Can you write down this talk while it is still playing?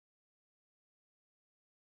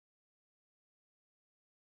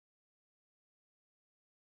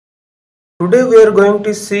Today we are going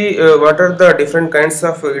to see what are the different kinds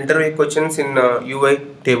of interview questions in UI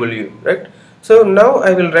table view, right? So now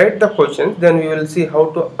I will write the questions, then we will see how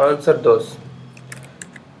to answer those.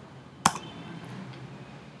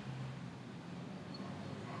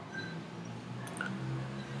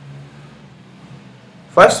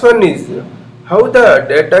 First one is how the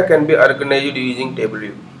data can be organized using table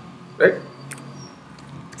view, right?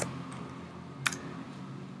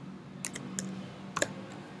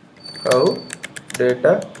 How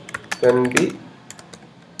data can be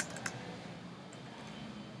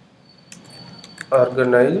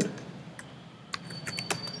organized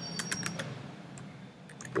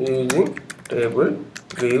using table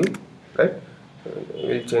view, right? We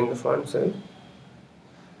will change the font size.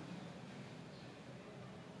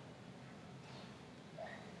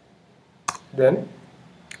 Then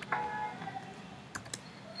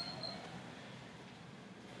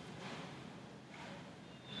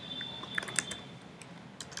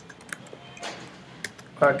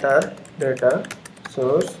what are data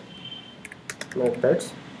source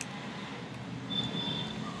methods?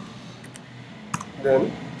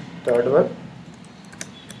 Then third one,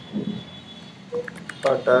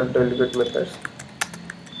 what are delegate methods?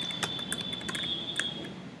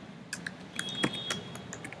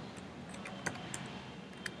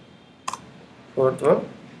 Fourth one,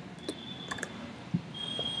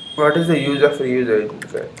 what is the use of reuse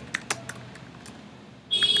identifier?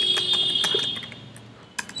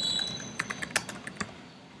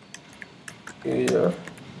 Use of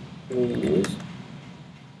reuse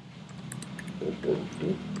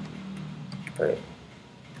identifier.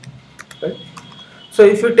 Right? So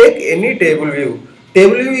if you take any table view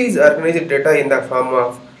is organized data in the form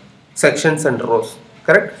of sections and rows,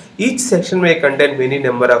 correct? Each section may contain many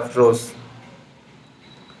number of rows,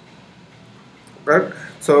 correct?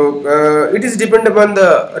 So it is depend upon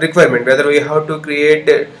the requirement whether we have to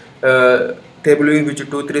create table view with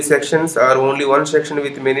 2-3 sections or only one section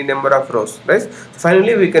with many number of rows, right? So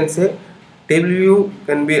finally we can say table view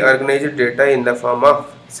can be organized data in the form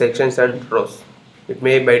of sections and rows. It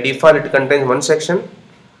may by default it contains one section.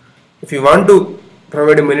 If you want to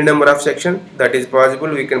provide many number of section, that is possible.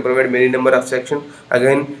 We can provide many number of section,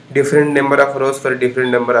 again different number of rows for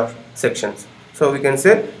different number of sections. So we can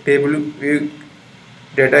say table view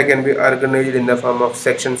data can be organized in the form of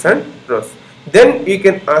sections and rows. Then you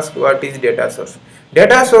can ask what is data source.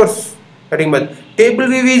 Data source, nothing but table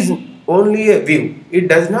view is only a view. It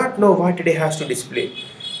does not know what it has to display.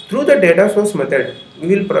 Through the data source method,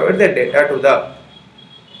 we will provide the data to the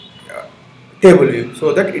table view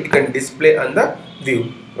so that it can display on the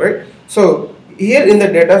view, right? So here in the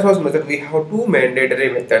data source method we have two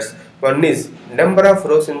mandatory methods. One is number of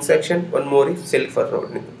rows in section, one more is cell for row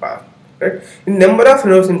in the path, right? In number of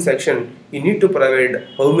rows in section, you need to provide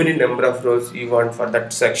how many number of rows you want for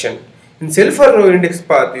that section. In cell for row index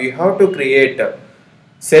path, we have to create a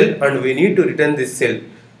cell and we need to return this cell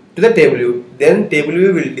to the table view. Then table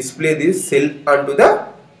view will display this cell onto the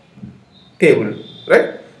table,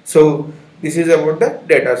 right? So this is about the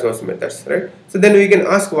data source methods, right? So then we can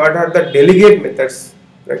ask what are the delegate methods,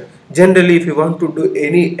 right? Generally, if you want to do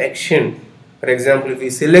any action, for example, if we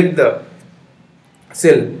select the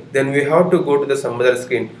cell, then we have to go to the some other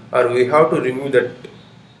screen or we have to remove that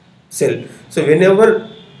cell. So whenever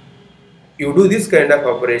you do this kind of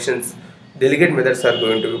operations, delegate methods are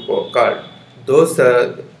going to be called. Those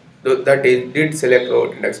that did select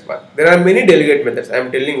row index path. There are many delegate methods. I am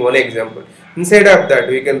telling one example. Inside of that,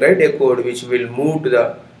 we can write a code which will move to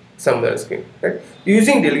the some other screen. Right?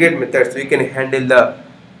 Using delegate methods, we can handle the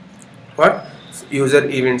user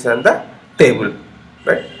events on the table.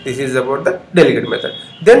 Right? This is about the delegate method.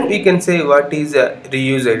 Then we can say what is a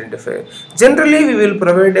reuse identifier. Generally, we will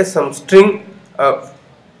provide some string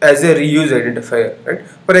as a reuse identifier. Right?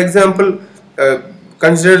 For example,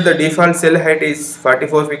 consider the default cell height is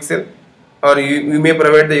 44 pixel, or you may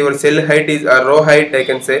provide your cell height is a row height. I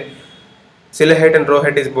can say cell height and row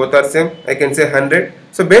height is both are same. I can say 100.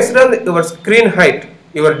 So based on your screen height,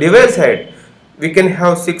 your device height, we can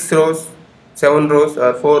have 6 rows, 7 rows,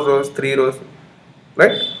 or 4 rows, 3 rows,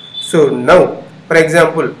 right? So now, for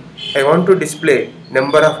example, I want to display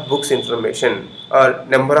number of books information or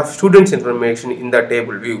number of students information in the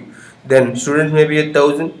table view. Then students may be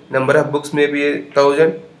 1,000, number of books may be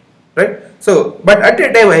 1,000, right? So, but at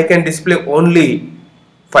a time I can display only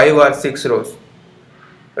 5 or 6 rows,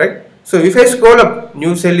 right? So if I scroll up,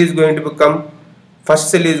 new cell is going to become, first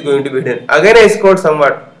cell is going to be hidden. Again I scroll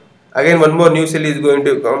somewhat, again one more new cell is going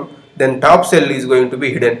to come, then top cell is going to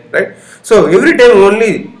be hidden, right? So every time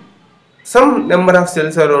only some number of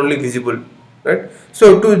cells are only visible, right?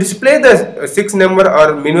 So to display the 6 number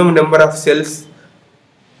or minimum number of cells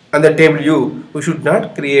on the table view, we should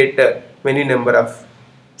not create many number of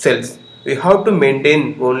cells. We have to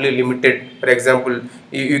maintain only limited. For example,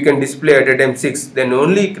 you can display at a time 6, then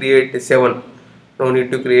only create 7. No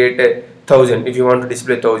need to create 1000 if you want to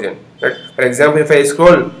display 1000. Right? For example, if I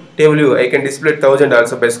scroll table view, I can display 1000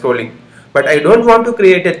 also by scrolling. But I don't want to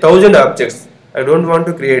create 1000 objects. I don't want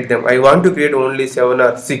to create them. I want to create only 7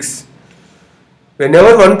 or 6.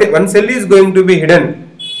 Whenever one cell is going to be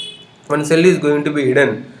hidden, new cell is going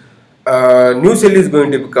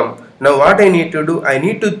to become. Now what I need to do, I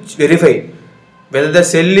need to verify whether the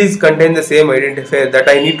cell is contain the same identifier that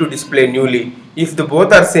I need to display newly. If the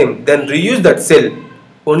both are same, then reuse that cell,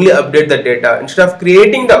 only update the data. Instead of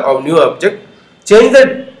creating the new object, change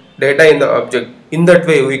the data in the object. In that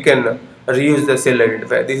way we can reuse the cell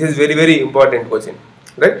identifier. This is very important question,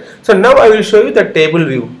 right? So now I will show you the table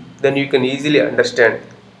view, then you can easily understand.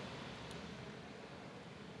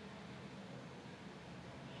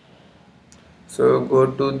 So go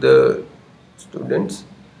to the students.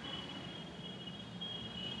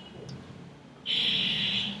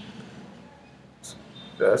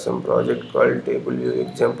 There are some project called table view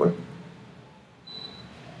example.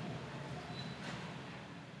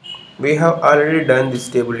 We have already done this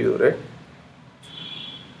table view, right?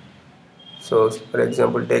 So for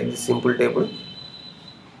example, take this simple table.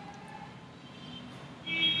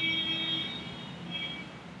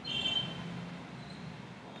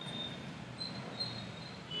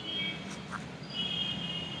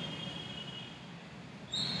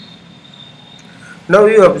 Now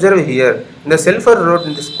you observe here, in the cell for row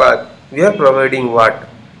in this path, we are providing what?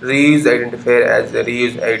 Reuse identifier as the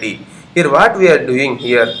reuse ID. Here what we are doing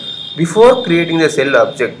here, before creating the cell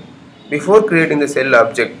object,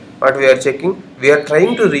 what we are checking, we are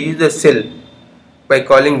trying to reuse the cell by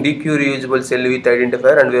calling DQ reusable cell with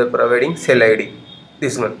identifier, and we are providing cell ID,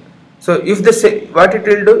 this one. So if the cell, what it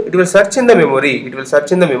will do, it will search in the memory,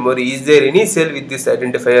 is there any cell with this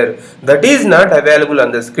identifier that is not available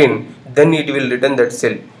on the screen, then it will return that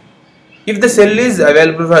cell. If the cell is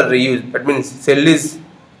available for reuse, that means cell is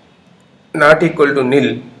not equal to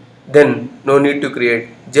nil, then no need to create,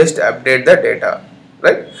 just update the data,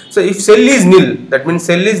 right? So if cell is nil, that means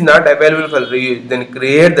cell is not available for reuse, then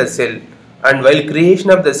create the cell, and while creation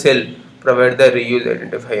of the cell, provide the reuse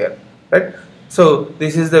identifier, right? So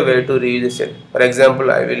this is the way to reuse the cell. For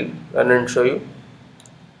example, I will run and show you.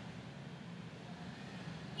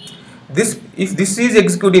 This, if this is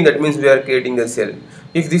executing, that means we are creating the cell.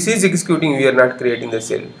 If this is executing, we are not creating the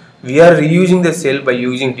cell. We are reusing the cell by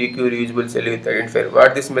using DQ reusable cell with identifier.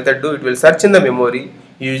 What this method do? It will search in the memory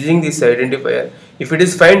using this identifier. If it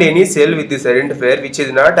is find any cell with this identifier which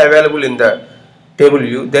is not available in the table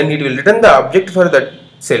view, then it will return the object for that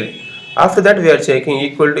cell. After that we are checking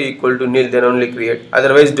equal to nil, then only create.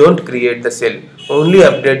 Otherwise don't create the cell. Only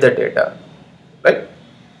update the data, right?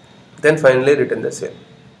 Then finally return the cell.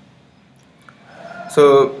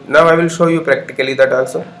 So now I will show you practically that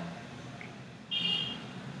also.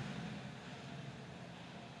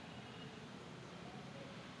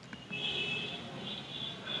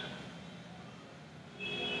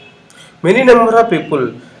 Many number of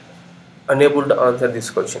people unable to answer this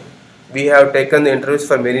question. We have taken the interviews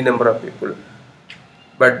for many number of people,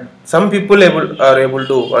 but some people are able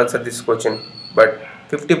to answer this question, but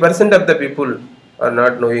 50% of the people are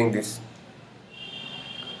not knowing this.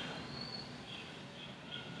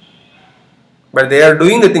 But they are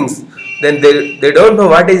doing the things, then they don't know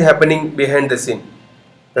what is happening behind the scene.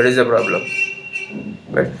 That is the problem,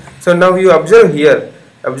 right? So now you observe here.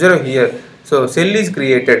 So cell is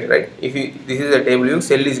created, right? If you, this is a table view,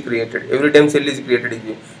 cell is created. Every time cell is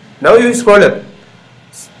created. Now you scroll up.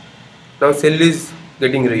 Now cell is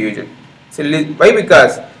getting reused. Cell is, why?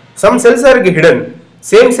 Because some cells are hidden.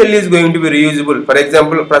 Same cell is going to be reusable. For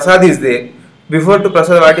example, Prasad is there. Before to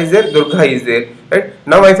Prasad, what is there? Durga is there, right?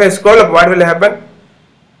 Now if I scroll up, what will happen?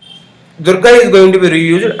 Durga is going to be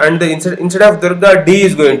reused, and instead of Durga, D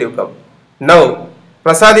is going to come. Now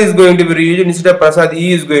Prasad is going to be reused, instead of Prasad,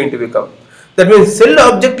 E is going to become. That means cell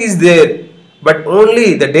object is there, but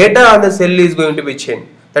only the data on the cell is going to be changed.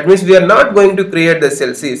 That means we are not going to create the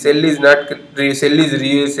cell. See, cell is not cell is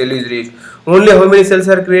reused. Only how many cells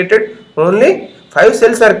are created? Only 5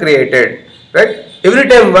 cells are created, right? Every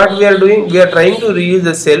time what we are doing, we are trying to reuse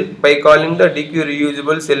the cell by calling the DQ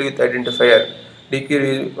reusable cell with identifier.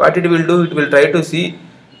 DQ, what it will do? It will try to see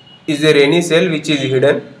is there any cell which is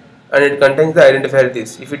hidden and it contains the identifier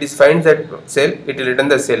this. If it is finds that cell, it will return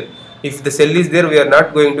the cell. If the cell is there, we are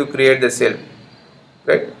not going to create the cell,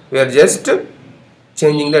 right? We are just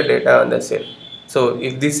changing the data on the cell. So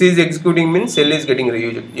if this is executing means cell is getting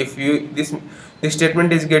reused. If this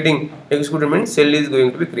statement is getting executed means cell is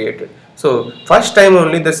going to be created. So first time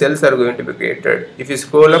only the cells are going to be created. If you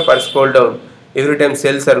scroll up or scroll down, every time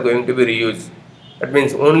cells are going to be reused. That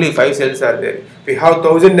means only 5 cells are there. If you have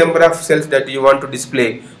 1000 number of cells that you want to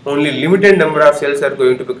display, only limited number of cells are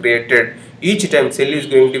going to be created. Each time cell is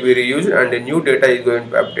going to be reused and a new data is going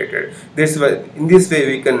to be updated. In this way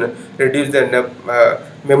we can reduce the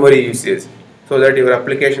memory usage, so that your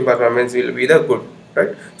application performance will be the good,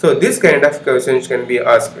 right? So this kind of questions can be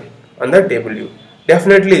asked on the table view.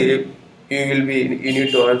 Definitely you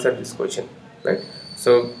need to answer this question, right?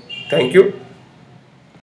 So thank you.